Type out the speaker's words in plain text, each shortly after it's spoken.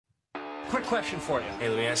Quick question for you. Hey,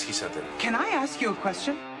 let me ask you something. Can I ask you a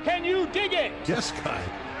question? Can you dig it? Yes, guy.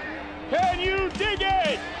 Can you dig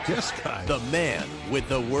it? Yes, guy. The man with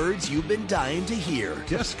the words you've been dying to hear.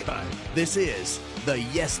 Yes, guy. This is the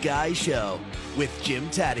Yes Guy Show with Jim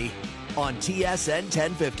Taddy on TSN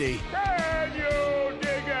 1050. Can you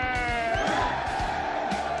dig it?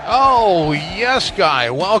 Oh, yes, guy.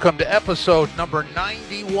 Welcome to episode number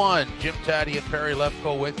 91. Jim Taddy and Perry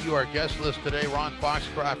Lefko with you. Our guest list today, Ron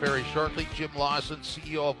Foxcroft, very shortly. Jim Lawson,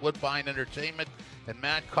 CEO of Woodbine Entertainment, and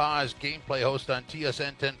Matt Cauz, gameplay host on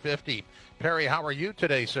TSN 1050. Perry, how are you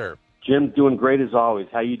today, sir? Jim, doing great as always.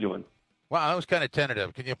 How you doing? Wow, that was kind of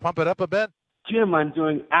tentative. Can you pump it up a bit? Jim, I'm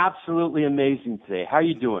doing absolutely amazing today. How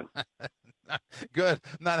you doing? Good.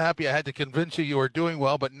 Not happy I had to convince you were doing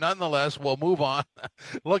well, but nonetheless, we'll move on.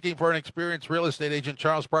 Looking for an experienced real estate agent,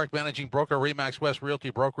 Charles Park, managing broker, RE/MAX West Realty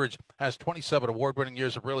Brokerage, has 27 award-winning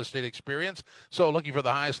years of real estate experience. So looking for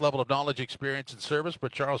the highest level of knowledge, experience, and service,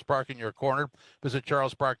 put Charles Park in your corner. Visit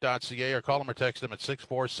charlespark.ca or call him or text him at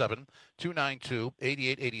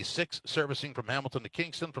 647-292-8886. Servicing from Hamilton to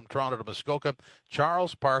Kingston, from Toronto to Muskoka.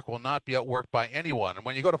 Charles Park will not be outworked by anyone. And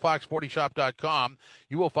when you go to fox40shop.com,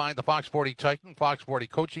 you will find the Fox 40 Titan, Fox 40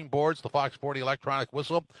 coaching boards, the Fox 40 electronic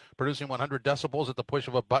whistle, producing 100 decibels at the push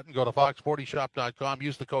of a button. Go to fox40shop.com.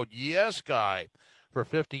 Use the code YESGUY for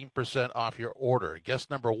 15% off your order. Guest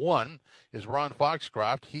number one is Ron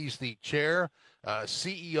Foxcroft. He's the chair,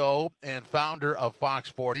 CEO, and founder of Fox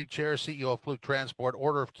 40, chair, CEO of Fluke Transport,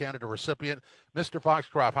 Order of Canada recipient. Mr.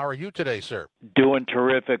 Foxcroft, how are you today, sir? Doing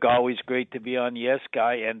terrific. Always great to be on Yes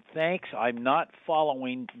Guy. And thanks. I'm not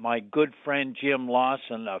following my good friend Jim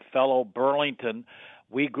Lawson, a fellow Burlington.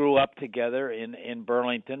 We grew up together in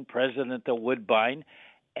Burlington, president of Woodbine.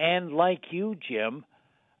 And like you, Jim,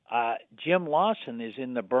 Jim Lawson is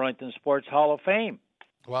in the Burlington Sports Hall of Fame.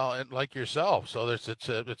 Well, and like yourself, so it's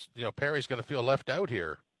Perry's going to feel left out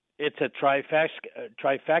here. It's a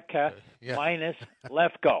trifecta minus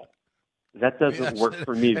Lefko. That doesn't work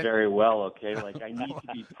for me very well, okay? Like, I need to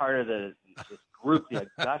be part of this group, the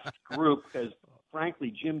august group, because,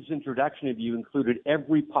 frankly, Jim's introduction of you included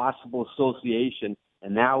every possible association,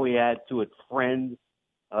 and now we add to it friend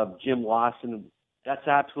of Jim Lawson. That's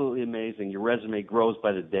absolutely amazing. Your resume grows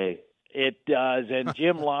by the day. It does. And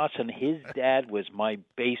Jim Lawson, his dad was my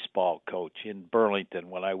baseball coach in Burlington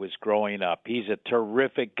when I was growing up. He's a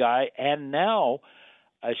terrific guy, and now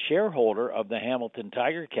a shareholder of the Hamilton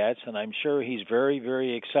Tiger Cats, and I'm sure he's very,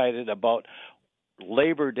 very excited about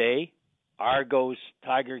Labor Day, Argos,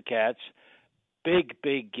 Tiger Cats. Big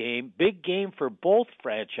game for both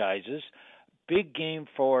franchises, big game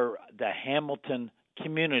for the Hamilton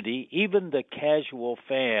community. Even the casual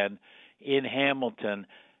fan in Hamilton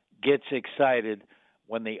gets excited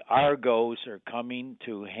when the Argos are coming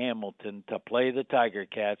to Hamilton to play the Tiger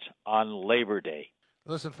Cats on Labor Day.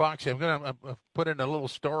 Listen, Foxy, I'm going to put in a little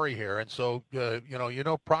story here. And so, you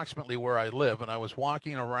know approximately where I live, and I was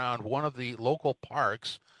walking around one of the local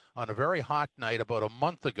parks on a very hot night about a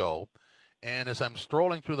month ago. And as I'm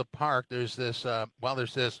strolling through the park, there's this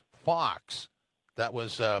fox that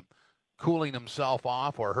was cooling himself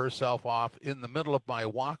off or herself off in the middle of my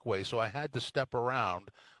walkway. So I had to step around.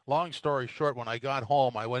 Long story short, when I got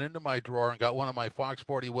home, I went into my drawer and got one of my Fox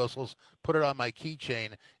 40 whistles, put it on my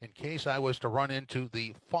keychain in case I was to run into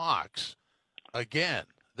the fox again.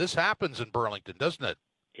 This happens in Burlington, doesn't it?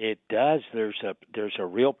 It does. There's a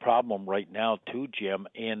real problem right now too, Jim,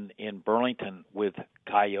 in Burlington with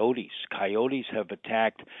coyotes. Coyotes have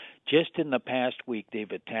attacked just in the past week.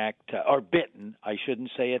 They've attacked or bitten. I shouldn't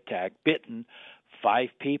say attacked. Bitten 5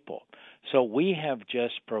 people. So we have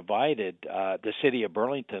just provided the city of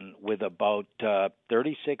Burlington with about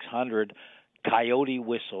 3,600 coyote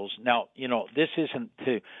whistles. Now, this isn't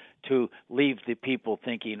to leave the people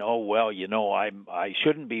thinking, oh, well, I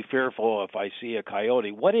shouldn't be fearful if I see a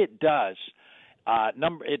coyote. What it does,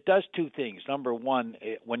 it does 2 things. Number one,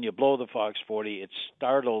 when you blow the Fox 40, it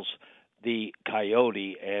startles the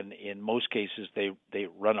coyote, and in most cases they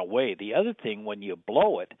run away. The other thing, when you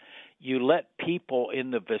blow it, you let people in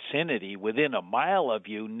the vicinity within a mile of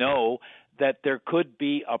you know that there could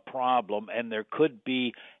be a problem and there could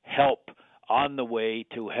be help on the way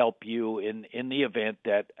to help you in the event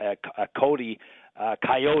that a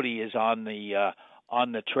coyote is on the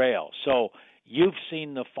trail. So you've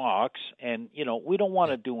seen the fox, and we don't want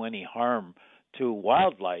to do any harm to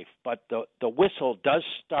wildlife, but the whistle does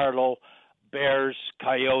startle bears,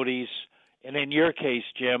 coyotes, and in your case,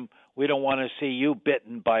 Jim, we don't want to see you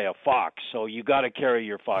bitten by a fox, so you got to carry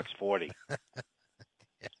your Fox 40.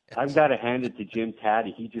 I've got to hand it to Jim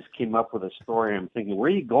Taddy. He just came up with a story. I'm thinking, where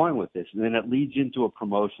are you going with this? And then it leads into a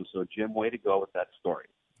promotion. So, Jim, way to go with that story.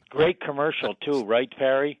 Great commercial too, right,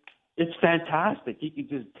 Perry? It's fantastic. You could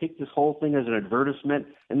just take this whole thing as an advertisement,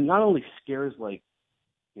 and not only scares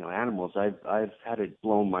animals. I've had it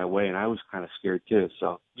blown my way, and I was kind of scared too.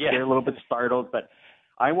 So they're a little bit startled, but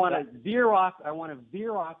I want to veer off. I want to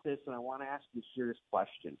veer off this, and I want to ask you a serious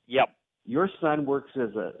question. Yep. Your son works as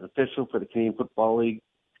an official for the Canadian Football League.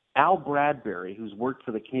 Al Bradbury, who's worked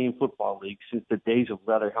for the Canadian Football League since the days of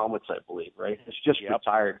leather helmets, I believe, right? Has just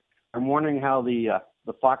retired. I'm wondering how the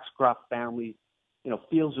Foxcroft family,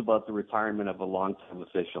 feels about the retirement of a longtime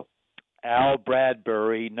official. Al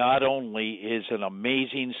Bradbury not only is an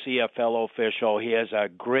amazing CFL official, he has a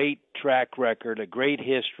great track record, a great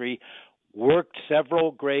history, worked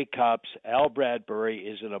several Grey Cups. Al Bradbury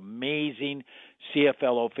is an amazing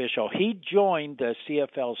CFL official. He joined the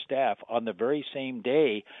CFL staff on the very same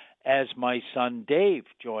day as my son Dave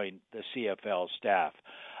joined the CFL staff.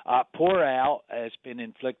 Poor Al has been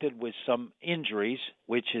inflicted with some injuries,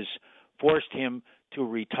 which has forced him to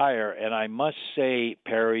retire. And I must say,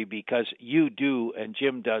 Perry, because you do and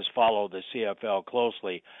Jim does follow the CFL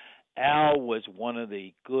closely, Al was one of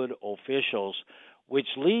the good officials, which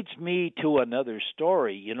leads me to another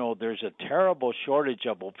story. There's a terrible shortage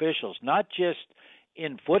of officials, not just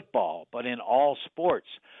in football, but in all sports.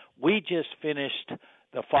 We just finished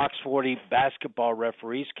the Fox 40 basketball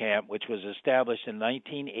referees camp, which was established in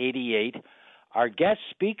 1988. Our guest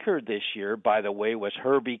speaker this year, by the way, was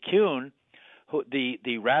Herbie Kuhn, the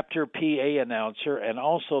Raptor PA announcer and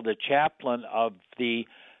also the chaplain of the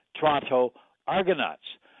Toronto Argonauts.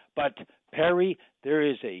 But, Perry, there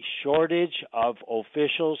is a shortage of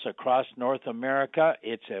officials across North America.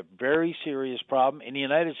 It's a very serious problem. In the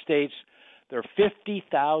United States, there are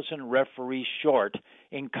 50,000 referees short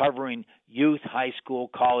in covering youth, high school,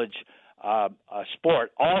 college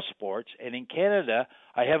sport, all sports. And in Canada,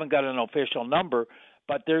 I haven't got an official number,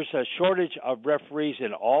 but there's a shortage of referees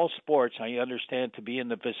in all sports, I understand, to be in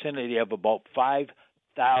the vicinity of about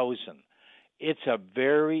 5,000. It's a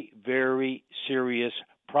very, very serious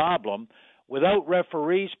problem. Without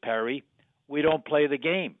referees, Perry, we don't play the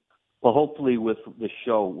game. Well, hopefully with the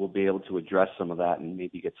show, we'll be able to address some of that and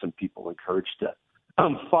maybe get some people encouraged to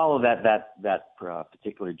follow that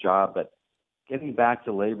particular job. But getting back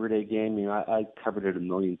to Labor Day game, I covered it a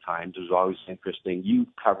million times. It was always interesting. You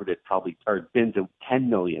covered it probably, or been to 10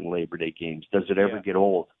 million Labor Day games. Does it ever get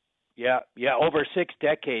old? Yeah. Over 6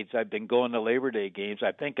 decades, I've been going to Labor Day games.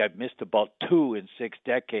 I think I've missed about 2 in 6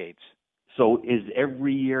 decades. So is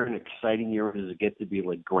every year an exciting year, or does it get to be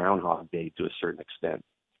like Groundhog Day to a certain extent?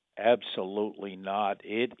 Absolutely not.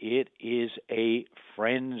 It is a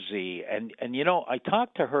frenzy. And I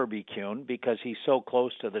talked to Herbie Kuhn because he's so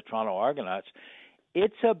close to the Toronto Argonauts.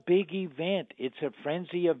 It's a big event. It's a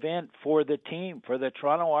frenzy event for the team, for the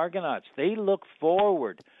Toronto Argonauts. They look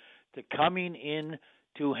forward to coming in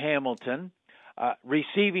to Hamilton,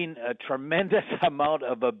 receiving a tremendous amount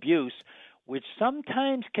of abuse, which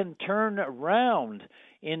sometimes can turn around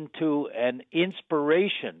into an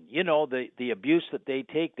inspiration. The abuse that they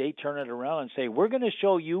take, they turn it around and say, we're going to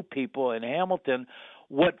show you people in Hamilton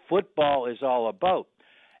what football is all about.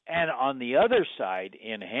 And on the other side,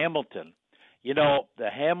 in Hamilton, the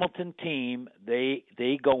Hamilton team,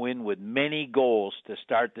 they go in with many goals to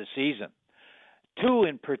start the season. 2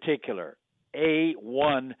 in particular.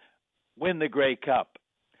 A1, win the Grey Cup.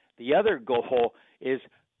 The other goal is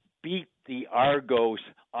beat the Argos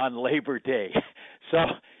on Labor Day. So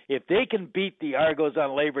if they can beat the Argos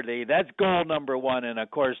on Labor Day, that's goal number 1. And,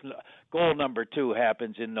 of course, goal number 2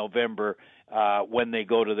 happens in November when they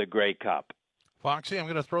go to the Grey Cup. Foxy, I'm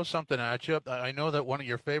going to throw something at you. I know that one of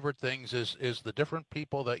your favorite things is the different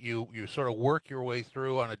people that you sort of work your way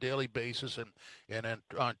through on a daily basis and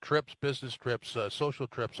on trips, business trips, social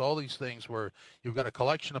trips, all these things where you've got a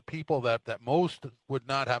collection of people that most would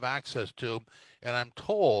not have access to. And I'm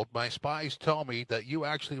told, my spies tell me, that you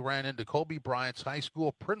actually ran into Kobe Bryant's high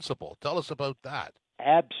school principal. Tell us about that.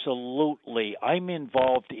 Absolutely. I'm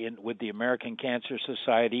involved with the American Cancer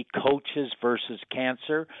Society, Coaches versus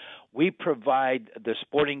Cancer. We provide the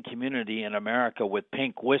sporting community in America with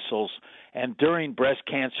pink whistles, and during Breast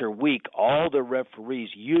Cancer Week, all the referees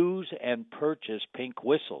use and purchase pink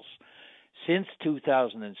whistles. Since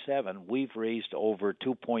 2007, we've raised over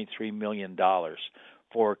 $2.3 million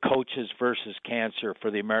for Coaches versus Cancer for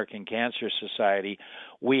the American Cancer Society.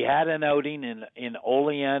 We had an outing in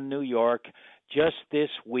Olean, New York, just this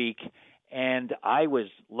week, and I was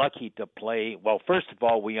lucky to play. Well, first of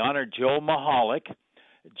all, we honored Joe Mahalik,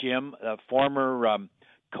 Jim, a former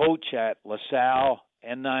coach at LaSalle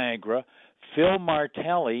and Niagara. Phil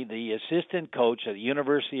Martelli, the assistant coach at the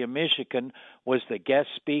University of Michigan, was the guest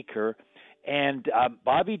speaker. And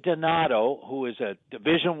Bobby Donato, who is a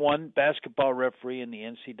Division I basketball referee in the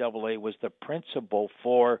NCAA, was the principal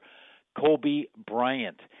for Kobe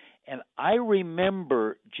Bryant. And I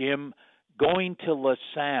remember, Jim, going to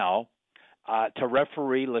LaSalle to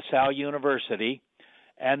referee LaSalle University,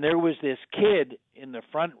 and there was this kid in the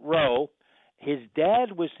front row. His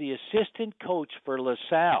dad was the assistant coach for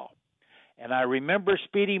LaSalle. And I remember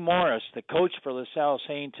Speedy Morris, the coach for LaSalle,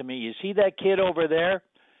 saying to me, "You see that kid over there?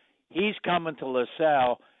 He's coming to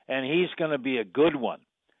LaSalle, and he's going to be a good one."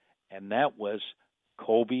 And that was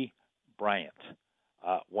Kobe Bryant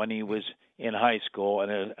when he was in high school.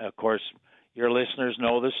 And, of course, your listeners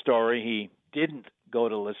know the story. He didn't go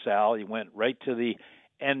to LaSalle. He went right to the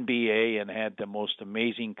NBA and had the most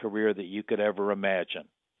amazing career that you could ever imagine.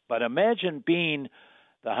 But imagine being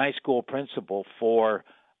the high school principal for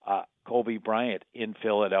Kobe Bryant in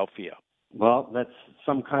Philadelphia. Well, that's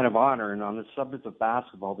some kind of honor. And on the subject of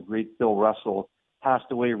basketball, the great Bill Russell passed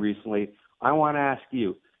away recently. I want to ask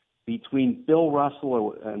you, between Bill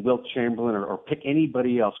Russell and Wilt Chamberlain, or pick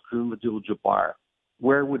anybody else, Kareem Abdul-Jabbar,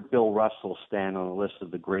 where would Bill Russell stand on the list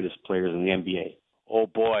of the greatest players in the NBA? Oh,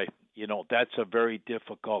 boy. That's a very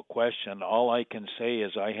difficult question. All I can say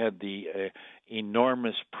is I had the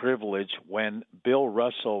enormous privilege when Bill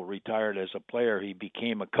Russell retired as a player, he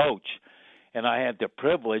became a coach. And I had the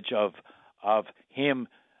privilege of him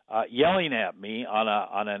yelling at me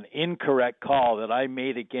on an incorrect call that I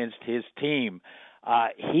made against his team.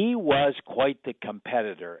 He was quite the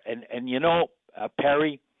competitor. And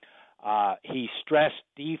Perry, he stressed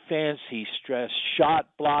defense, he stressed shot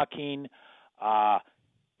blocking,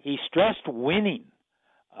 he stressed winning.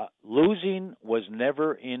 Losing was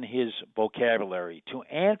never in his vocabulary. To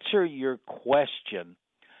answer your question,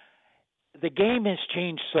 the game has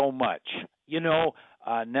changed so much.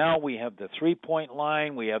 Now we have the three-point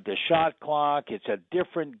line, we have the shot clock, it's a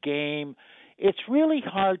different game. It's really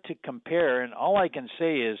hard to compare, and all I can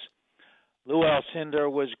say is Lou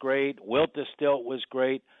Alcindor was great, Wilt Stilt was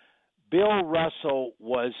great. Bill Russell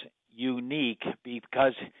was unique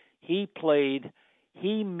because he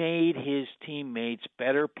made his teammates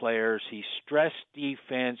better players. He stressed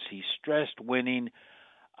defense. He stressed winning.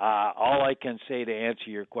 All I can say to answer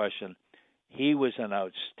your question, he was an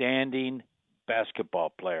outstanding basketball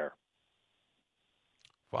player.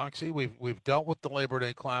 Foxy, we've dealt with the Labor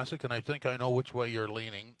Day Classic, and I think I know which way you're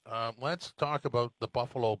leaning. Let's talk about the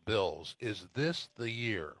Buffalo Bills. Is this the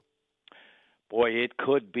year? Boy, it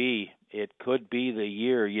could be. It could be the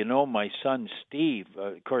year. My son Steve,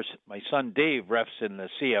 of course, my son Dave refs in the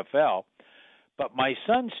CFL, but my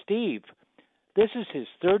son Steve, this is his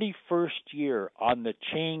 31st year on the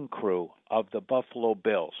chain crew of the Buffalo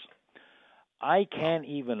Bills. I can't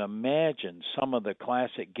even imagine some of the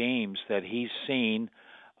classic games that he's seen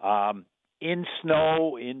in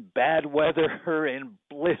snow, in bad weather, in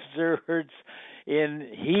blizzards, in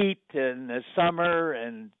heat, in the summer,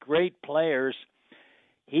 and great players.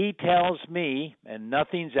 He tells me, and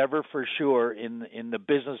nothing's ever for sure in the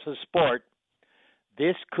business of sport,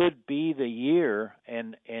 this could be the year.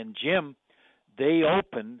 And Jim, they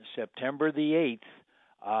open September the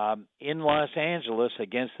 8th in Los Angeles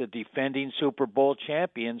against the defending Super Bowl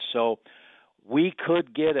champions. So we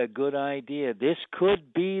could get a good idea. This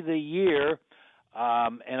could be the year.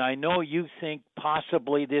 And I know you think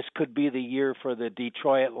possibly this could be the year for the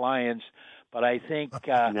Detroit Lions, but I think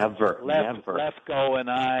Lefko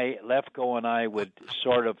and I would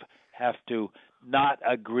sort of have to not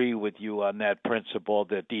agree with you on that principle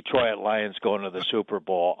that Detroit Lions going to the Super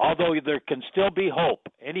Bowl. Although there can still be hope.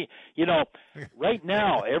 Right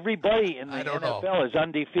now everybody in the NFL is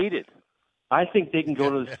undefeated. I think they can go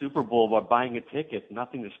to the Super Bowl by buying a ticket.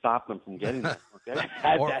 Nothing to stop them from getting there. Okay?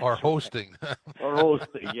 or hosting. Or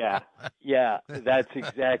hosting, yeah. Yeah, that's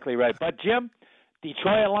exactly right. But, Jim,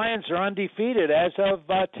 Detroit Lions are undefeated as of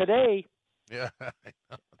today. Yeah,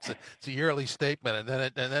 it's a yearly statement, and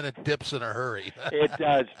then it dips in a hurry. It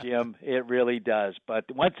does, Jim. It really does. But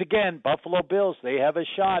once again, Buffalo Bills, they have a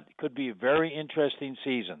shot. It could be a very interesting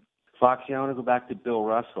season. Foxy, I want to go back to Bill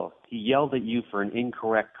Russell. He yelled at you for an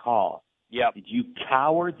incorrect call. Yep. Did you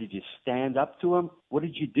cower? Did you stand up to him? What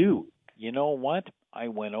did you do? You know what? I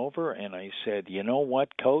went over and I said, you know what,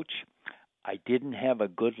 Coach? I didn't have a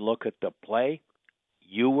good look at the play.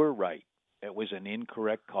 You were right. It was an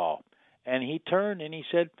incorrect call. And he turned and he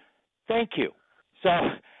said, thank you. So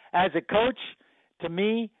as a coach, to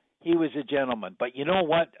me, he was a gentleman. But you know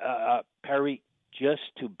what, Perry, just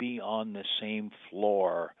to be on the same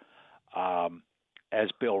floor as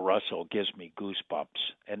Bill Russell gives me goosebumps.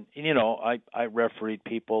 And I refereed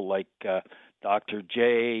people like Dr.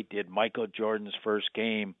 J, did Michael Jordan's first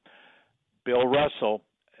game. Bill Russell,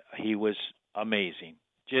 he was amazing,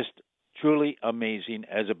 just truly amazing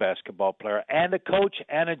as a basketball player and a coach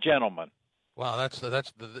and a gentleman. Well,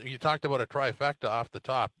 you talked about a trifecta off the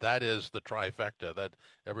top. That is the trifecta that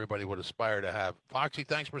everybody would aspire to have. Foxy,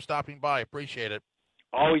 thanks for stopping by. Appreciate it.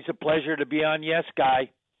 Always a pleasure to be on Yes Guy.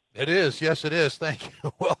 It is. Yes, it is. Thank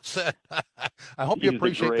you. Well said. I hope you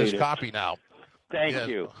appreciate this copy now. Thank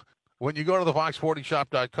you. When you go to the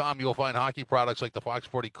Fox40shop.com, you'll find hockey products like the Fox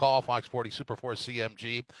 40 Call, Fox 40 Superforce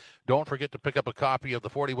CMG. Don't forget to pick up a copy of the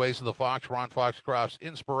 40 Ways of the Fox, Ron Foxcroft's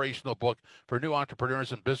inspirational book for new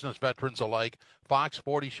entrepreneurs and business veterans alike.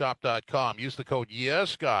 Fox40shop.com. Use the code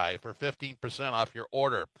YesGuy for 15% off your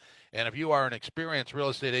order. And if you are an experienced real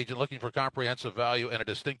estate agent looking for comprehensive value and a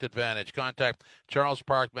distinct advantage, contact Charles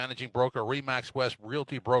Park, Managing Broker, RE/MAX West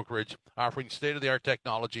Realty Brokerage, offering state-of-the-art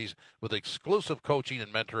technologies with exclusive coaching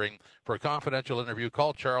and mentoring. For a confidential interview,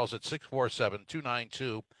 call Charles at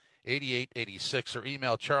 647-292-8886 or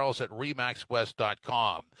email Charles at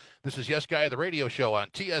remaxwest.com. This is Yes Guy, the radio show on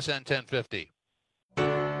TSN 1050.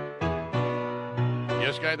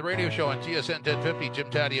 Yes Guy, the radio show on TSN 1050. Jim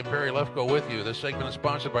Taddy and Perry Lefko with you. This segment is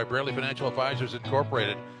sponsored by Braley Financial Advisors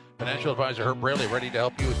Incorporated. Financial advisor Herb Braley, ready to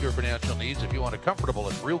help you with your financial needs. If you want a comfortable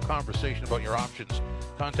and real conversation about your options,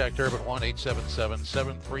 contact Herb at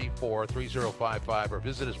 1-877-734-3055 or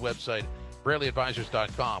visit his website,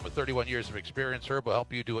 BraleyAdvisors.com. With 31 years of experience, Herb will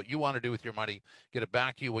help you do what you want to do with your money, get it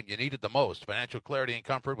back to you when you need it the most. Financial clarity and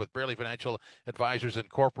comfort with Braley Financial Advisors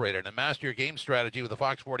Incorporated. And master your game strategy with the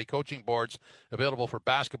Fox 40 coaching boards available for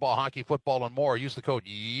basketball, hockey, football, and more. Use the code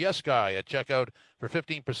YesGuy at checkout for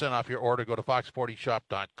 15% off your order. Go to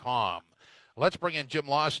fox40shop.com. Let's bring in Jim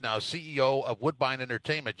Loss now, CEO of Woodbine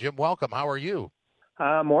Entertainment. Jim, welcome. How are you?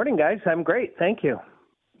 Morning, guys. I'm great. Thank you.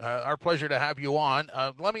 Our pleasure to have you on.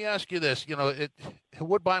 Let me ask you this. You know,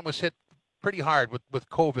 Woodbine was hit pretty hard with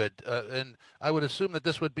COVID, and I would assume that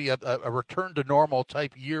this would be a return to normal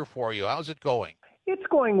type year for you. How's it going? It's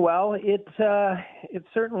going well. It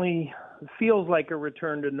certainly feels like a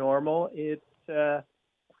return to normal.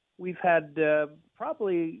 We've had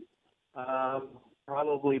probably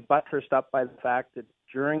buttressed up by the fact that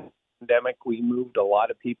during the pandemic we moved a lot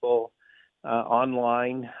of people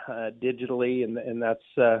online, digitally, and that's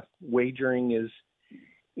wagering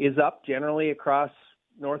is up generally across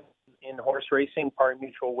North in horse racing, pari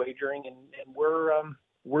mutuel wagering, and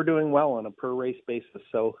we're doing well on a per race basis.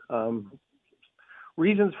 So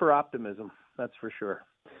reasons for optimism, that's for sure.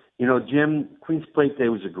 You know, Jim, Queen's Plate Day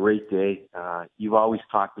was a great day. You've always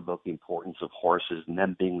talked about the importance of horses and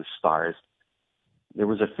them being the stars. There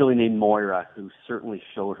was a filly named Moira who certainly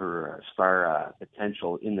showed her star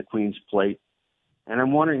potential in the Queen's Plate. And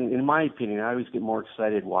I'm wondering, in my opinion, I always get more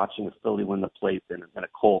excited watching a filly win the plate than a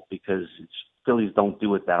colt because fillies don't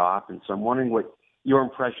do it that often. So I'm wondering what your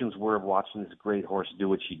impressions were of watching this great horse do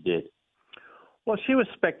what she did. Well, she was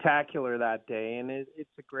spectacular that day, and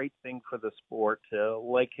it's a great thing for the sport.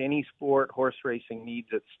 Like any sport, horse racing needs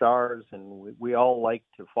its stars, and we all like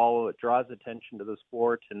to follow. It draws attention to the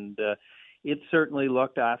sport, and it certainly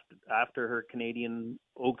looked after her Canadian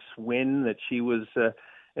Oaks win that she was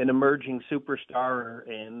an emerging superstar,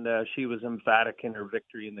 and she was emphatic in her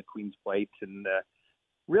victory in the Queen's Plate, and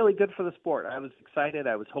really good for the sport. I was excited.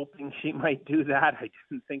 I was hoping she might do that. I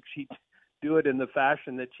didn't think she'd do it in the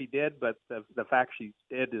fashion that she did, but the fact she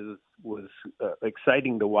did was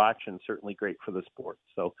exciting to watch and certainly great for the sport.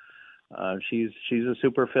 So she's a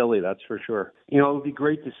super filly, that's for sure. You know, it would be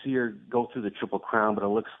great to see her go through the Triple Crown, but it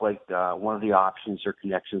looks like one of the options or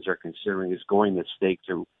connections they're considering is going at stake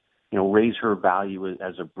to, you know, raise her value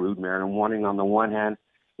as a broodmare. And I'm wondering, on the one hand,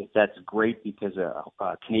 if that's great because a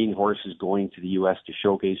Canadian horse is going to the U.S. to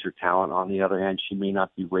showcase her talent. On the other hand, she may not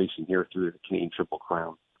be racing here through the Canadian Triple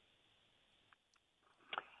Crown.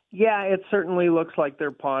 Yeah, it certainly looks like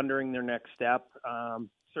they're pondering their next step.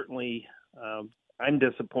 Certainly, I'm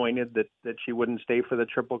disappointed that she wouldn't stay for the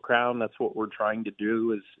Triple Crown. That's what we're trying to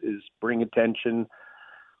do is bring attention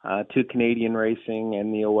to Canadian racing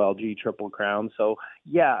and the OLG Triple Crown. So,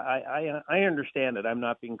 yeah, I understand it. I'm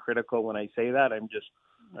not being critical when I say that. I'm just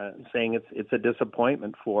saying it's a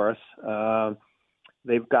disappointment for us.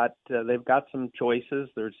 They've got some choices.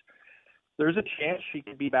 There's a chance she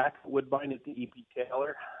could be back at Woodbine at the E.P.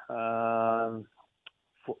 Taylor. For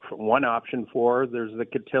one option for her, there's the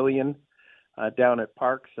Cotillion down at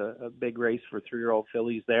Parks, a big race for 3-year-old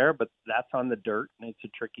fillies there, but that's on the dirt and it's a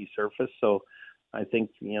tricky surface. So I think,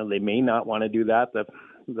 you know, they may not want to do that.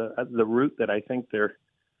 The route that I think they're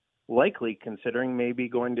likely considering maybe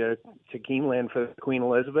going to Keeneland for Queen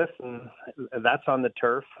Elizabeth, and that's on the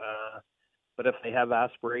turf. But if they have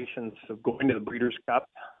aspirations of going to the Breeders' Cup,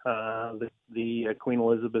 the Queen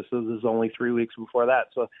Elizabeth is only 3 weeks before that.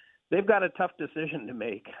 So they've got a tough decision to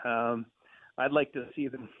make. I'd like to see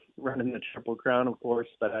them running the Triple Crown, of course,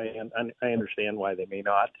 but I understand why they may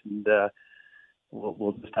not, and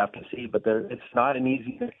we'll just have to see. But it's not an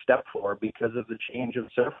easy next step for her because of the change of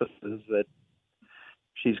surfaces that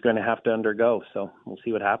she's going to have to undergo. So we'll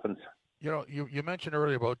see what happens. You mentioned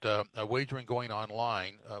earlier about wagering going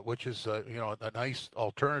online, which is a nice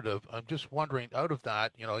alternative. I'm just wondering, out of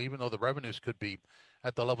that, even though the revenues could be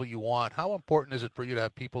at the level you want, how important is it for you to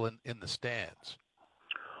have people in the stands?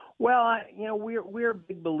 Well, we're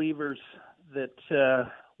big believers that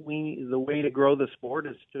the way to grow the sport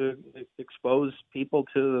is to expose people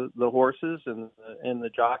to the horses and the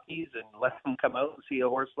jockeys and let them come out and see a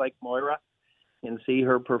horse like Moira and see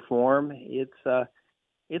her perform.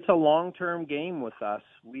 It's a long-term game with us.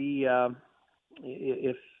 We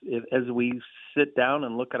if as we sit down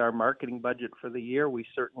and look at our marketing budget for the year, we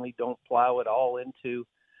certainly don't plow it all into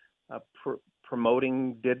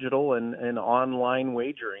promoting digital and online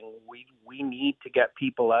wagering. We need to get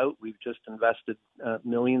people out. We've just invested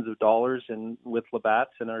millions of dollars with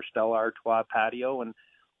Labatt's in our Stella Artois patio, and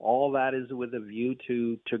all that is with a view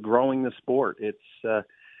to growing the sport. It's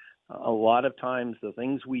a lot of times the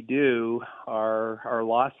things we do are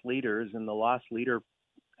loss leaders, and the loss leader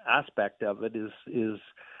aspect of it is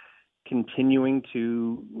continuing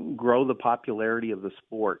to grow the popularity of the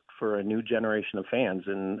sport for a new generation of fans.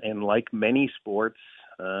 And like many sports,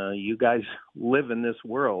 you guys live in this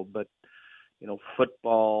world, but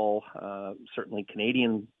football, certainly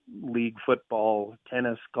Canadian League football,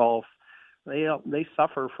 tennis, golf, they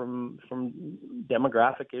suffer from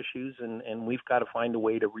demographic issues, and we've got to find a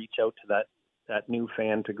way to reach out to that new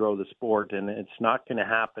fan to grow the sport. And it's not going to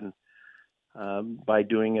happen by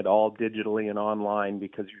doing it all digitally and online,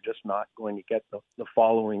 because you're just not going to get the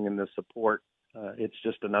following and the support. It's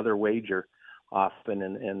just another wager often,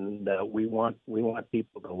 and we want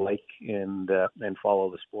people to like and follow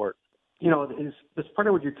the sport. As part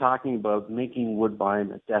of what you're talking about, making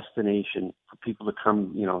Woodbine a destination for people to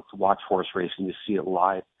come, to watch horse racing, to see it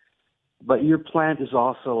live. But your plant is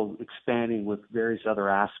also expanding with various other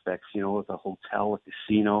aspects, with a hotel, a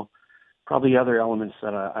casino, probably other elements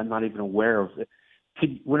that I'm not even aware of.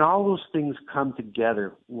 When all those things come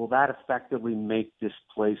together, will that effectively make this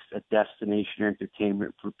place a destination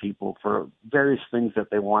entertainment for people for various things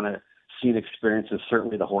that they want to see and experience, and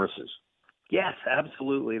certainly the horses? Yes,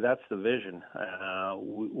 absolutely. That's the vision.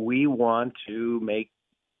 We want to make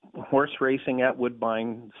horse racing at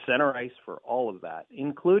Woodbine center ice for all of that,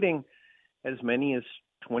 including as many as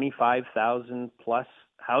 25,000 plus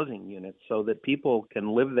housing units, so that people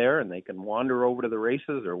can live there and they can wander over to the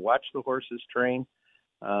races or watch the horses train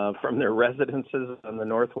from their residences on the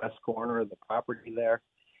northwest corner of the property there.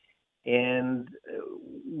 And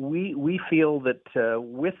we feel that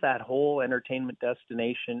with that whole entertainment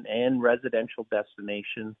destination and residential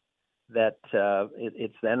destination, that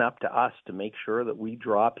it's then up to us to make sure that we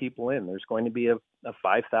draw people in. There's going to be a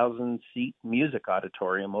 5,000-seat music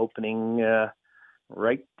auditorium opening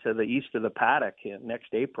right to the east of the paddock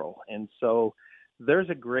next April. And so there's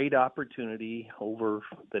a great opportunity over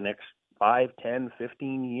the next 5, 10,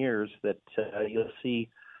 15 years that you'll see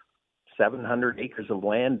 700 acres of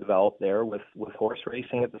land developed there with horse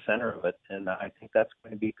racing at the center of it. And I think that's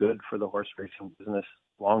going to be good for the horse racing business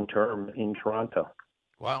long term in Toronto.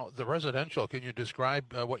 Wow. The residential, can you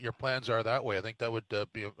describe what your plans are that way? I think that would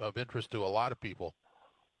be of interest to a lot of people.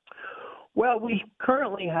 Well, we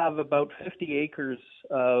currently have about 50 acres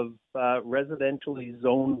of residentially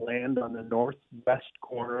zoned land on the northwest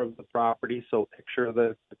corner of the property. So picture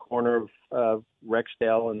the corner of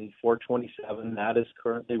Rexdale and 427. That is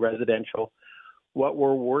currently residential. What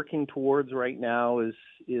we're working towards right now is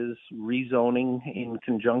rezoning in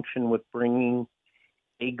conjunction with bringing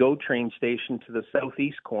a GO train station to the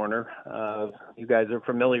southeast corner. You guys are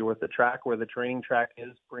familiar with the track where the training track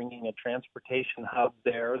is, bringing a transportation hub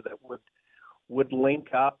there that would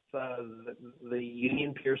link up the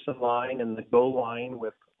Union Pearson line and the GO line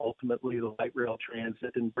with ultimately the light rail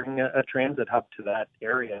transit, and bring a transit hub to that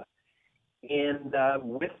area. And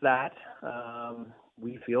with that,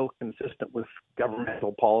 we feel consistent with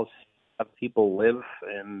governmental policy of people live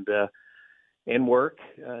and work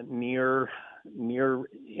near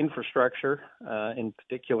infrastructure, in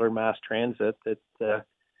particular mass transit,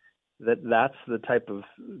 that's the type of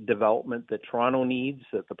development that Toronto needs,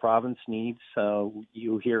 that the province needs.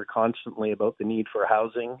 You hear constantly about the need for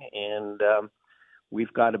housing, and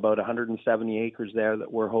we've got about 170 acres there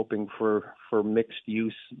that we're hoping for mixed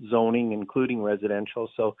use zoning, including residential.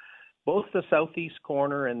 So both the southeast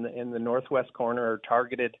corner and the northwest corner are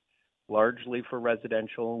targeted largely for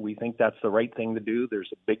residential. We think that's the right thing to do. There's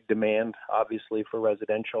a big demand, obviously, for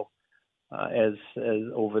residential as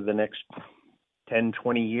over the next 10,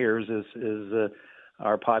 20 years as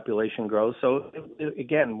our population grows. So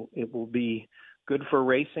again, it will be good for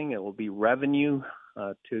racing. It will be revenue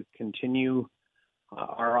to continue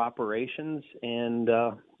our operations, and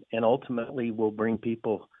ultimately will bring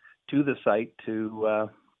people to the site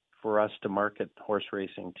for us to market horse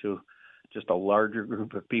racing to just a larger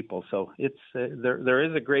group of people. So it's there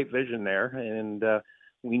is a great vision there, and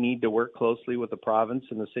we need to work closely with the province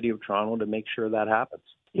and the City of Toronto to make sure that happens.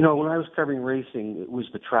 You know, when I was covering racing, it was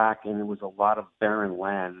the track, and it was a lot of barren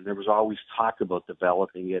land. And there was always talk about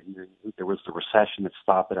developing it, and there was the recession that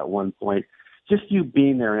stopped it at one point. Just you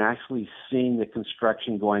being there and actually seeing the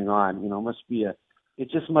construction going on, it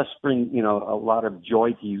just must bring, a lot of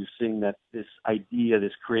joy to you, seeing that this idea,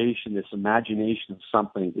 this creation, this imagination of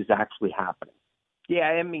something is actually happening. Yeah,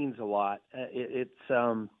 it means a lot.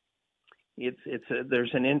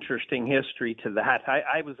 There's an interesting history to that.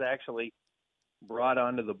 I was actually brought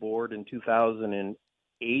onto the board in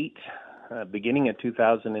 2008, beginning of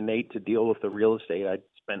 2008, to deal with the real estate. I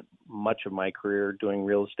spent much of my career doing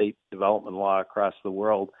real estate development law across the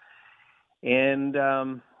world, and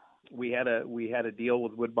we had a deal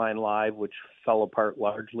with Woodbine Live, which fell apart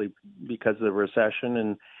largely because of the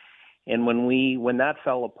recession. And when that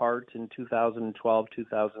fell apart in 2012,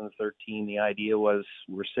 2013, the idea was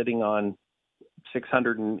we're sitting on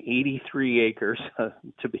 683 acres,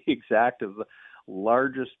 to be exact, of the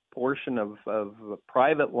largest portion of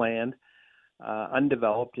private land,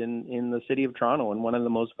 undeveloped in the City of Toronto, and one of the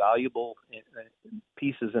most valuable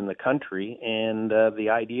pieces in the country. And the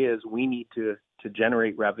idea is we need to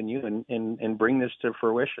generate revenue and bring this to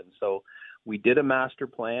fruition. So we did a master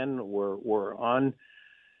plan. We're on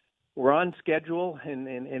schedule, and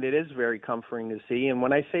it is very comforting to see. And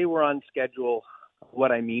when I say we're on schedule,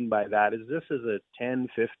 what I mean by that is this is a 10,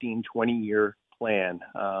 15, 20-year plan.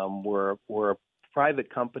 We're a private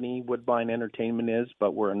company, Woodbine Entertainment is,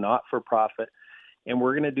 but we're a not-for-profit, and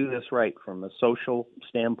we're going to do this right from a social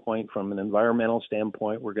standpoint, from an environmental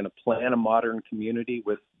standpoint. We're going to plan a modern community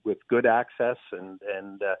with good access and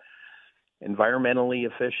environmentally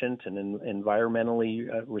efficient and environmentally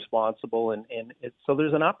responsible. And so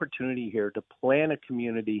there's an opportunity here to plan a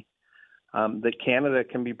community that Canada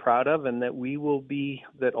can be proud of, and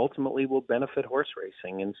that ultimately will benefit horse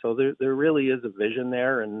racing. And so there really is a vision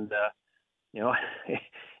there, and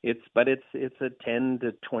it's a 10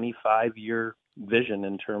 to 25 year vision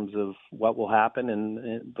in terms of what will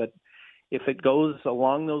happen. But if it goes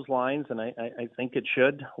along those lines, and I think it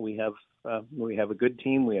should, we have a good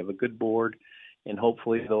team, we have a good board, and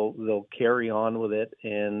hopefully they'll carry on with it,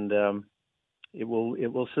 and it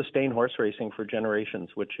will sustain horse racing for generations,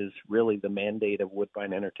 which is really the mandate of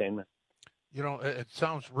Woodbine Entertainment. It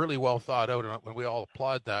sounds really well thought out, and we all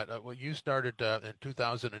applaud that. When you started in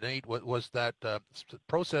 2008, was that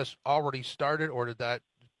process already started, or did that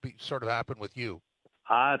sort of happen with you?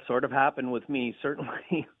 It sort of happened with me.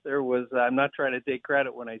 Certainly, there was. I'm not trying to take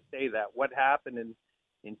credit when I say that. What happened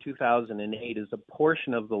in 2008 is a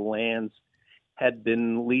portion of the lands had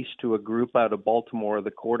been leased to a group out of Baltimore,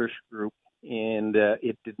 the Cordish Group, and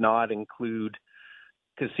it did not include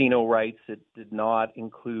casino rights. It did not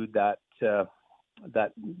include that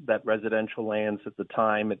residential lands at the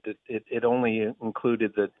time. It only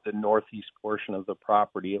included the northeast portion of the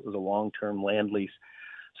property. It was a long-term land lease.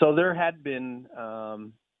 So there had been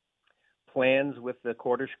plans with the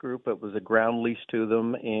Cordish Group. It was a ground lease to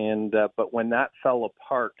them, and but when that fell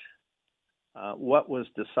apart, what was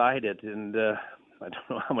decided, and I don't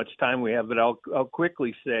know how much time we have, but I'll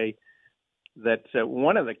quickly say that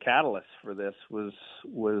one of the catalysts for this was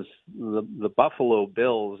the Buffalo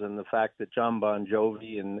Bills, and the fact that John Bon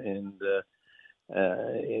Jovi and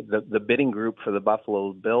the bidding group for the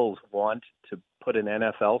Buffalo Bills want to put an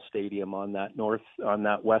NFL stadium on that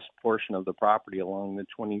west portion of the property along the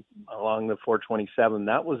 427.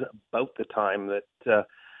 That was about the time that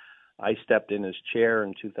I stepped in as chair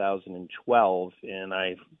in 2012, and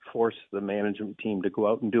I forced the management team to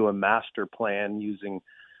go out and do a master plan using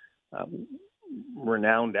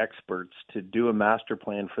renowned experts to do a master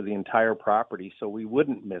plan for the entire property, so we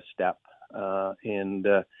wouldn't misstep and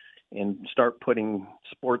start putting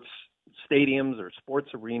sports stadiums or sports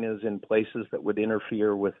arenas in places that would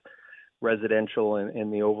interfere with residential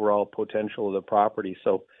and the overall potential of the property.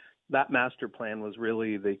 So that master plan was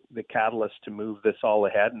really the catalyst to move this all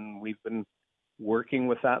ahead, and we've been working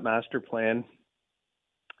with that master plan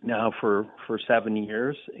now for 7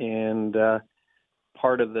 years, and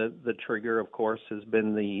part of the trigger, of course, has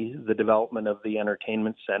been the development of the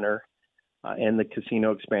entertainment center and the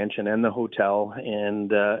casino expansion and the hotel, and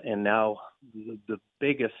now the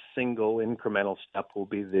biggest single incremental step will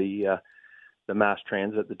be the mass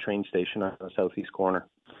transit, the train station on the southeast corner.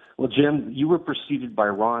 Well, Jim, you were preceded by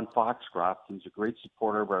Ron Foxcroft, who's a great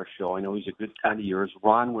supporter of our show. I know he's a good friend of yours.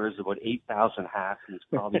 Ron wears about 8,000 hats and is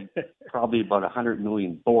probably about 100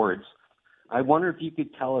 million boards. I wonder if you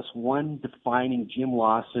could tell us one defining Jim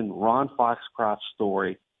Lawson, Ron Foxcroft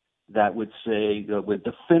story that would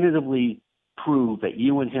definitively prove that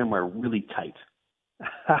you and him are really tight.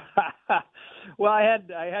 Well, I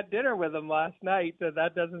had dinner with him last night.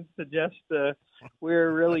 That doesn't suggest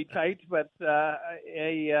we're really tight, but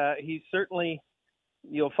he certainly.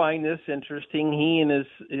 You'll find this interesting. He and his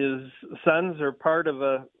sons are part of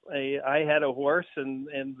I had a horse,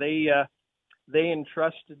 and they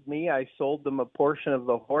entrusted me. I sold them a portion of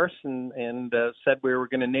the horse and said we were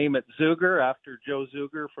going to name it Zuger after Joe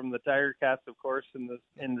Zuger from the Tiger Cats, of course, in the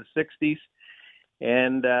 60s.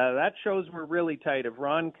 And that shows we're really tight. If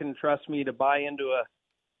Ron can trust me to buy into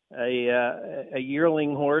a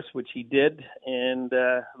yearling horse, which he did, and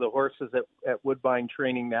the horse is at Woodbine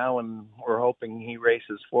training now, and we're hoping he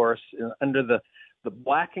races for us under the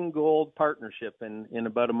Black and Gold partnership in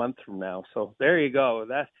about a month from now. So there you go.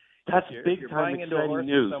 That's big time exciting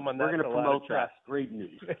news. We're going to promote that. Great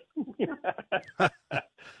news.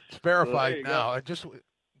 It's verified now. Just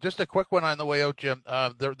a quick one on the way out, Jim.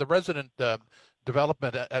 The resident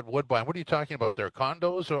development at Woodbine. What are you talking about? Their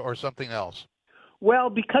condos or something else? Well,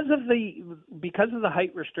 because of the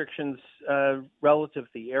height restrictions relative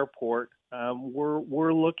to the airport,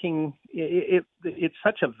 we're looking. It's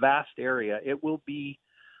such a vast area. It will be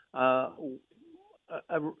an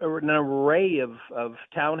array of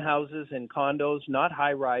townhouses and condos, not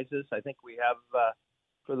high rises. I think we have,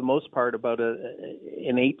 for the most part, about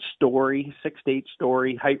an 6 to 8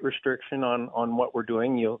 story height restriction on what we're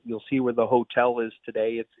doing. You'll see where the hotel is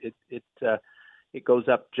today. It goes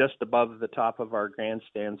up just above the top of our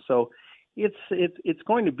grandstand. So it's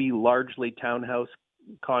going to be largely townhouse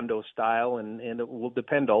condo style, and it will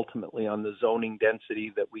depend ultimately on the zoning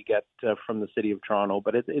density that we get from the City of Toronto.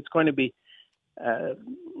 But it's going to be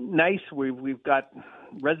nice. We've got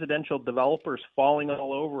residential developers falling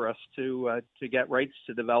all over us to get rights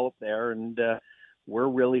to develop there, and we're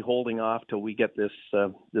really holding off till we get this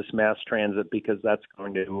mass transit, because that's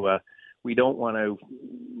going to we don't want to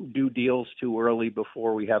do deals too early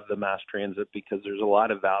before we have the mass transit, because there's a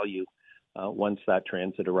lot of value once that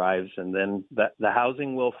transit arrives, and then the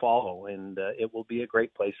housing will follow, and it will be a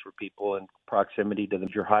great place for people in proximity to the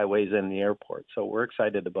major highways and the airport. So we're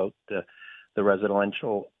excited about the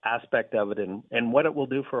residential aspect of it and what it will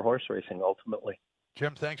do for horse racing ultimately.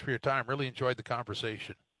 Jim, thanks for your time. Really enjoyed the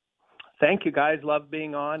conversation. Thank you, guys. Love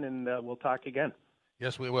being on, and we'll talk again.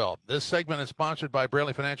 Yes, we will. This segment is sponsored by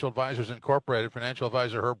Braley Financial Advisors Incorporated. Financial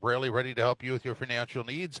advisor Herb Braley, ready to help you with your financial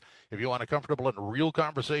needs. If you want a comfortable and real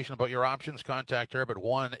conversation about your options, contact Herb at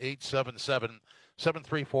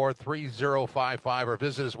 1-877-734-3055 or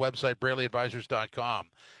visit his website, BraleyAdvisors.com.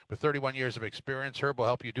 With 31 years of experience, Herb will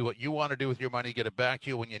help you do what you want to do with your money, get it back to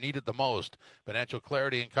you when you need it the most. Financial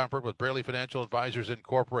clarity and comfort with Braley Financial Advisors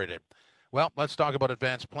Incorporated. Well, let's talk about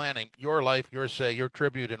advanced planning. Your life, your say, your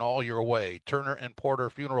tribute in all your way. Turner and Porter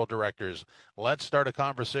Funeral Directors. Let's start a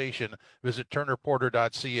conversation. Visit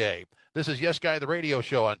turnerporter.ca. This is Yes Guy, the radio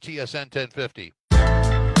show on TSN 1050.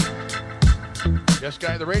 Yes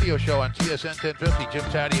Guy, the radio show on TSN 1050. Jim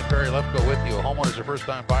Taddy and Perry Lefko with you. Homeowners or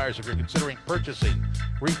first-time buyers, if you're considering purchasing,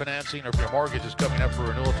 refinancing, or if your mortgage is coming up for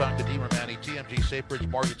renewal, talk to Dean Romani, TMG SafeBridge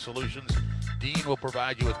Mortgage Solutions. Dean will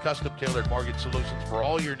provide you with custom-tailored mortgage solutions for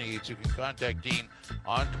all your needs. You can contact Dean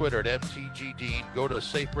on Twitter at MTGDean. Go to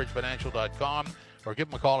safebridgefinancial.com or give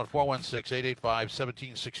him a call at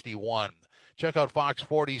 416-885-1761. Check out Fox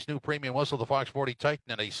 40's new premium whistle, the Fox 40 Titan,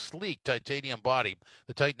 and a sleek titanium body.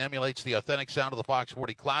 The Titan emulates the authentic sound of the Fox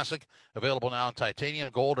 40 Classic. Available now in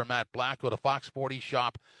titanium, gold, or matte black. Go to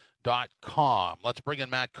fox40shop.com. Let's bring in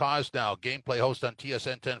Matt Cause now, gameplay host on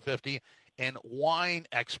TSN 1050. And wine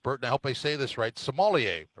expert, and I hope I say this right,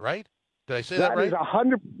 sommelier, right? Did I say that right?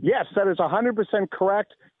 Yes, that is 100%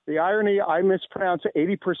 correct. The irony, I mispronounce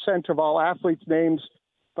 80% of all athletes' names,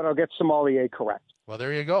 but I'll get sommelier correct. Well,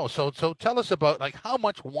 there you go. So tell us about, how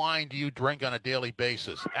much wine do you drink on a daily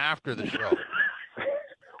basis after the show?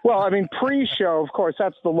 Well, I mean, pre-show, of course,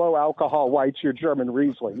 that's the low-alcohol whites, your German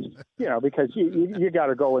Rieslings, because you got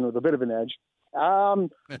to go in with a bit of an edge.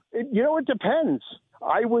 It depends.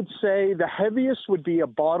 I would say the heaviest would be a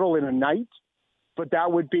bottle in a night, but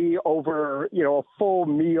that would be over, a full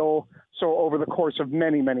meal, so over the course of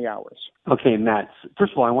many, many hours. Okay, Matt,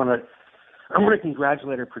 first of all, I want to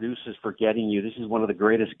congratulate our producers for getting you. This is one of the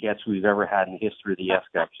greatest gets we've ever had in the history of the Yes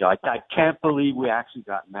Guy show. I can't believe we actually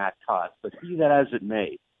got Matt Cause, but be that as it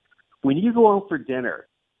may, when you go out for dinner,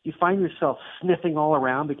 you find yourself sniffing all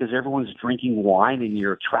around because everyone's drinking wine and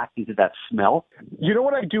you're attracted to that smell? You know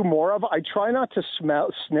what I do more of? I try not to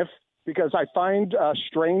sniff because I find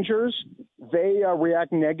strangers, they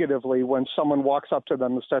react negatively when someone walks up to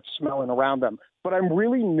them and starts smelling around them. But I'm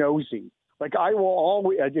really nosy. Like I will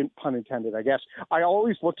always, I didn't pun intended, I guess. I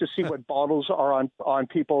always look to see what bottles are on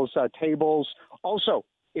people's tables. Also,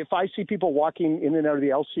 if I see people walking in and out of the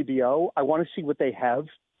LCBO, I want to see what they have.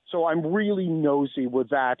 So I'm really nosy with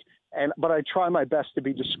that. But I try my best to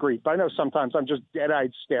be discreet. But I know sometimes I'm just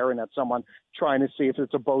dead-eyed staring at someone trying to see if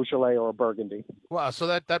it's a Beaujolais or a Burgundy. Well, so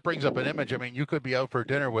that brings up an image. I mean, you could be out for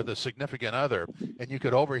dinner with a significant other, and you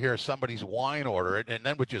could overhear somebody's wine order, and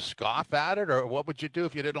then would you scoff at it, or what would you do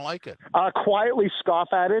if you didn't like it? Quietly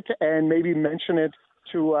scoff at it and maybe mention it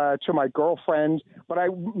to my girlfriend. But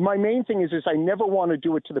my main thing is I never want to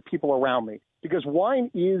do it to the people around me, because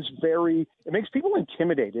wine is it makes people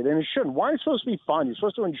intimidated, and it shouldn't. Wine is supposed to be fun. You're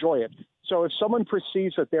supposed to enjoy it. So if someone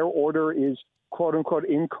perceives that their order is quote unquote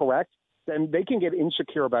incorrect, then they can get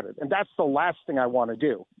insecure about it. And that's the last thing I want to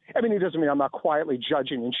do. I mean, it doesn't mean I'm not quietly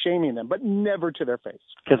judging and shaming them, but never to their face.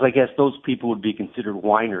 Because I guess those people would be considered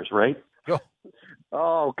whiners, right?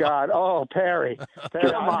 Oh, God. Oh, Perry.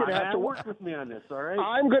 Come on, man. Work with me on this, all right?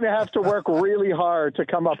 I'm going to have to work really hard to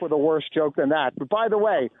come up with a worse joke than that. But by the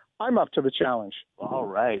way, I'm up to the challenge. All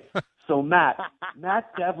right. So, Matt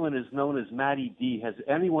Devlin is known as Matty D. Has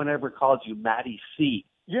anyone ever called you Matty C?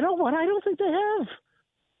 You know what? I don't think they have.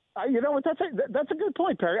 You know what? That's a good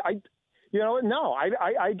point, Perry. I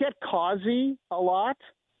get Causey a lot.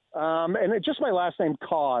 And just my last name,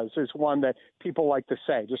 Cause, is one that people like to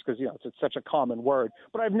say just because, it's such a common word.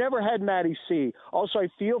 But I've never had Matty C. Also, I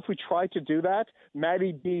feel if we try to do that,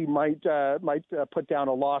 Matty D might put down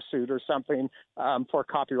a lawsuit or something for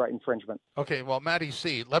copyright infringement. Okay, well, Matty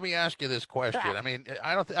C., let me ask you this question. I mean,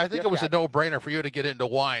 I think it was a no-brainer for you to get into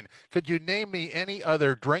wine. Could you name me any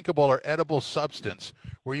other drinkable or edible substance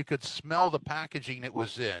where you could smell the packaging it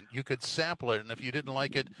was in, you could sample it, and if you didn't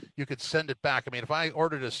like it, you could send it back? I mean, if I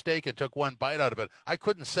ordered a steak and took one bite out of it, I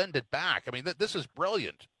couldn't send it back. I mean, this is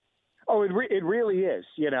brilliant. Oh, it really is,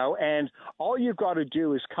 and all you've got to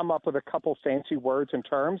do is come up with a couple fancy words and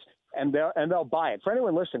terms, and they'll buy it. For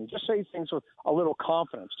anyone listening, just say things with a little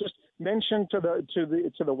confidence. Just mention to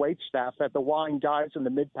the wait staff that the wine dies in the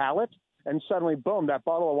mid palate, and suddenly, boom, that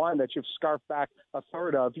bottle of wine that you've scarfed back a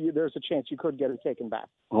third of, there's a chance you could get it taken back.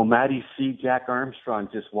 Well, Matty C. Jack Armstrong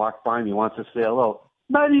just walked by me. He wants to say hello.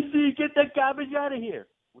 Matty C., get that garbage out of here.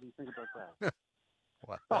 What do you think about that?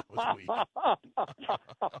 Well, that was weak.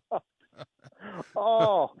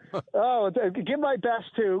 Oh, give my best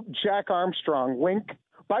to Jack Armstrong. Wink.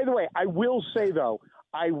 By the way, I will say, though,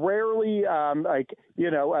 I rarely,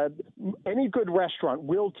 any good restaurant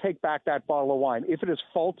will take back that bottle of wine. If it is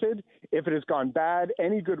faulted, if it has gone bad,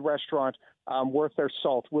 any good restaurant worth their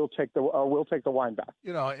salt will take the wine back.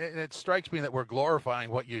 It strikes me that we're glorifying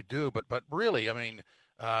what you do, but really, I mean,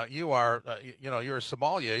 you are, you're a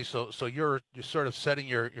sommelier, so you're sort of setting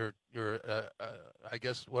your I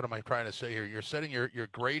guess, what am I trying to say here? You're setting your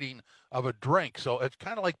grading of a drink. So it's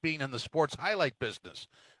kind of like being in the sports highlight business.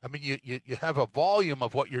 I mean, you have a volume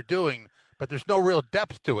of what you're doing, but there's no real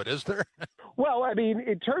depth to it, is there? Well, I mean,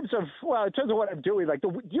 in terms of what I'm doing, like, the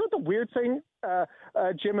weird thing,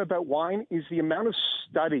 Jim, about wine is the amount of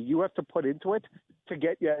study you have to put into it to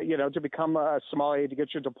get, to become a sommelier, to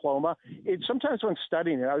get your diploma. Sometimes when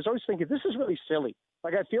studying it, I was always thinking, this is really silly.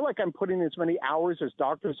 Like, I feel like I'm putting as many hours as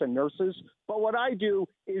doctors and nurses, but what I do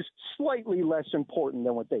is slightly less important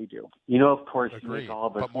than what they do. Of course, you make all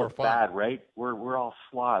of us look bad, right? We're all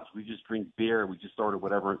slobs. We just drink beer. We just order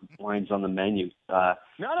whatever wine's on the menu. No,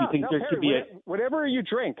 Perry, whatever you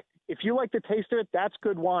drink, if you like the taste of it, that's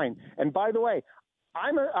good wine. And by the way,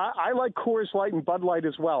 I like Coors Light and Bud Light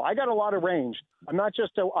as well. I got a lot of range. I'm not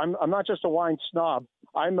just a wine snob.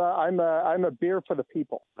 I'm a beer for the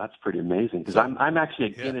people. That's pretty amazing, because I'm actually a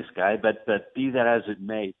Guinness guy. But be that as it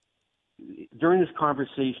may, during this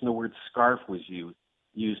conversation, the word scarf was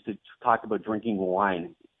used to talk about drinking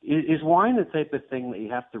wine. Is wine the type of thing that you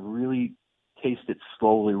have to really taste it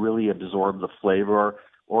slowly, really absorb the flavor,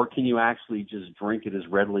 or can you actually just drink it as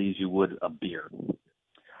readily as you would a beer?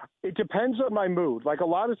 It depends on my mood. Like, a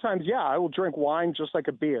lot of times, I will drink wine just like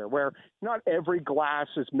a beer, where not every glass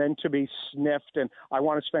is meant to be sniffed, and I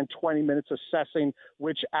want to spend 20 minutes assessing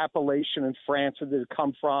which appellation in France did it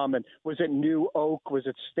come from, and was it new oak, was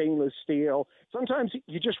it stainless steel. Sometimes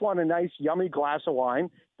you just want a nice, yummy glass of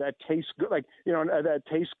wine that tastes good, that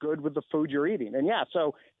tastes good with the food you're eating. And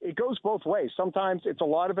so it goes both ways. Sometimes it's a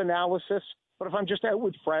lot of analysis. But if I'm just out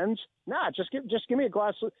with friends, just give me a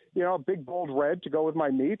glass of, a big bold red to go with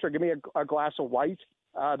my meat, or give me a glass of white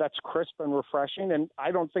that's crisp and refreshing, and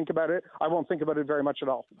I won't think about it very much at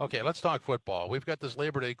all. Okay, let's talk football. We've got this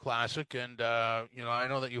Labor Day Classic, and I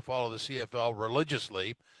know that you follow the CFL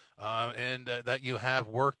religiously, and that you have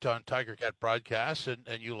worked on Tiger Cat broadcasts, and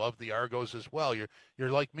you love the Argos as well.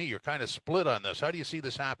 You're like me. You're kind of split on this. How do you see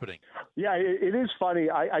this happening? Yeah, it is funny.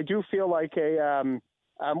 I do feel like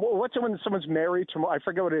what's it when someone's married to, I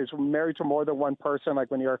forget what it is, married to more than one person,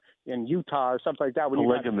 like when you're in Utah or something like that.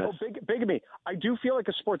 Polygamous. Bigamy. I do feel like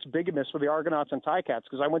a sport's bigamist with the Argonauts and Ticats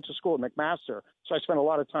because I went to school at McMaster, so I spent a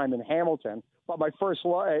lot of time in Hamilton. But my first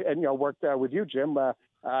worked with you, Jim,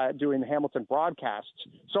 doing the Hamilton broadcasts.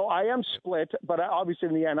 So I am split, but obviously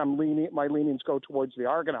in the end, my leanings go towards the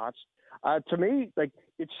Argonauts. To me, like,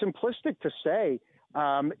 it's simplistic to say,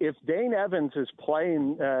 if Dane Evans is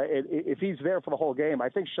playing, if he's there for the whole game, I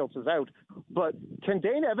think Schultz is out. But can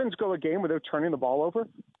Dane Evans go a game without turning the ball over?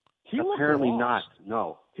 Apparently not.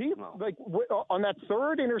 No. Like on that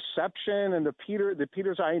third interception and the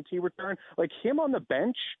Peters INT return, like him on the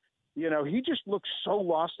bench, he just looks so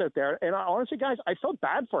lost out there. And honestly, guys, I felt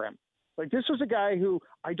bad for him. Like, this was a guy who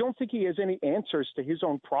I don't think he has any answers to his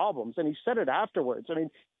own problems. And he said it afterwards. I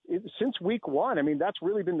mean, since week one, that's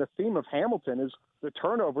really been the theme of Hamilton is the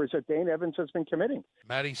turnovers that Dane Evans has been committing.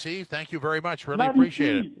 Matty C., thank you very much. Really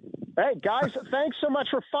appreciate it. Hey, guys, thanks so much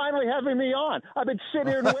for finally having me on. I've been sitting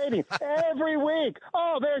here and waiting every week.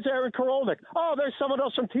 Oh, there's Aaron Karolnik. Oh, there's someone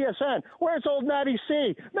else from TSN. Where's old Matty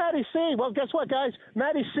C.? Matty C. Well, guess what, guys?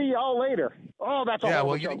 Matty C. all later. Oh, that's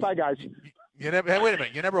all. Bye, guys. Hey, wait a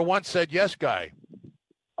minute. You never once said yes, guy.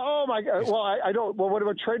 Oh, my God. Well, I don't. Well, what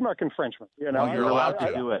about trademark infringement? You're allowed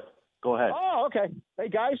to do it. Go ahead. Oh, okay. Hey,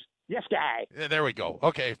 guys. Yes, guy. Yeah, there we go.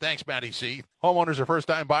 Okay, thanks, Matty C. Homeowners are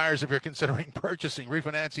first-time buyers if you're considering purchasing,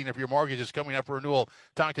 refinancing if your mortgage is coming up for renewal.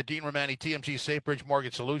 Talk to Dean Romani, TMG SafeBridge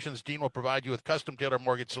Mortgage Solutions. Dean will provide you with custom-tailored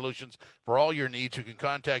mortgage solutions for all your needs. You can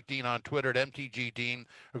contact Dean on Twitter at MTGDean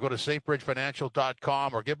or go to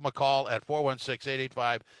safebridgefinancial.com or give him a call at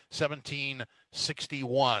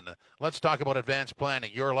 416-885-1761. Let's talk about advanced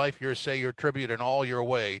planning. Your life, your say, your tribute, and all your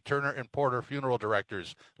way. Turner and Porter Funeral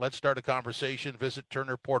Directors. Let's start a conversation. Visit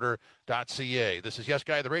turnerporter.ca. This is Yes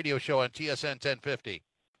Guy, the radio show on TSN 1050.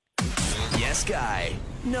 Yes Guy,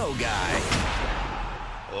 No Guy.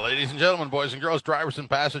 Ladies and gentlemen, boys and girls, drivers and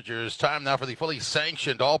passengers, time now for the fully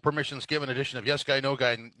sanctioned, all permissions given edition of Yes Guy, No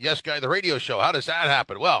Guy, and Yes Guy, the radio show. How does that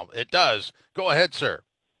happen? Well, it does. Go ahead, sir.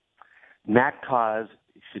 Matt Cause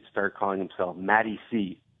should start calling himself Matty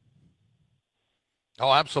C.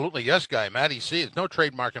 Oh, absolutely. Yes, guy. Matty C. There's no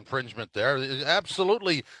trademark infringement there. There's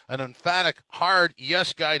absolutely an emphatic, hard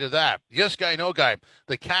yes, guy to that. Yes, guy, no guy.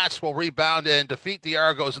 The Cats will rebound and defeat the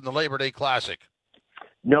Argos in the Labor Day Classic.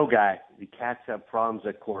 No, guy. The Cats have problems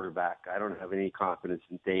at quarterback. I don't have any confidence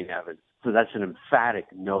in Dane Evans. So that's an emphatic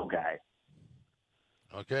no, guy.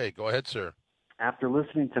 Okay, go ahead, sir. After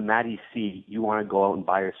listening to Matty C., you want to go out and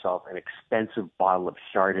buy yourself an expensive bottle of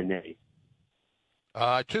Chardonnay.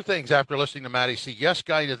 Two things after listening to Matty C. Yes,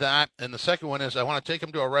 guy to that. And the second one is I want to take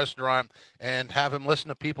him to a restaurant and have him listen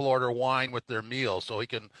to people order wine with their meals so he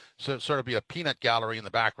can sort of be a peanut gallery in the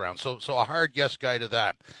background. So a hard yes, guy to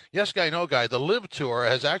that. Yes, guy, no guy. The Live Tour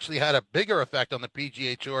has actually had a bigger effect on the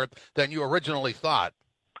PGA Tour than you originally thought.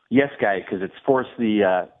 Yes, guy, because it's forced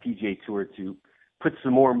the PGA Tour to put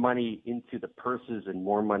some more money into the purses and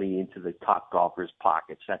more money into the top golfers'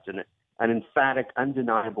 pockets. That's an emphatic,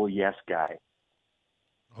 undeniable yes, guy.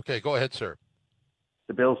 Okay, go ahead, sir.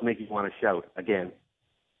 The Bills make you want to shout again.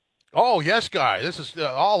 Oh, yes, guy. This is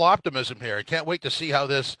all optimism here. I can't wait to see how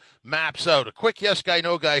this maps out. A quick yes, guy,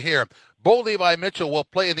 no guy here. Bo Levi Mitchell will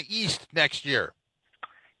play in the East next year.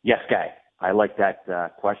 Yes, guy. I like that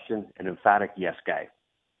question. An emphatic yes, guy.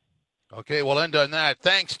 Okay, we'll end on that.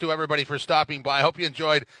 Thanks to everybody for stopping by. I hope you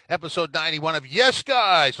enjoyed episode 91 of Yes,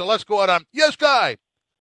 Guy. So let's go out on Yes, Guy.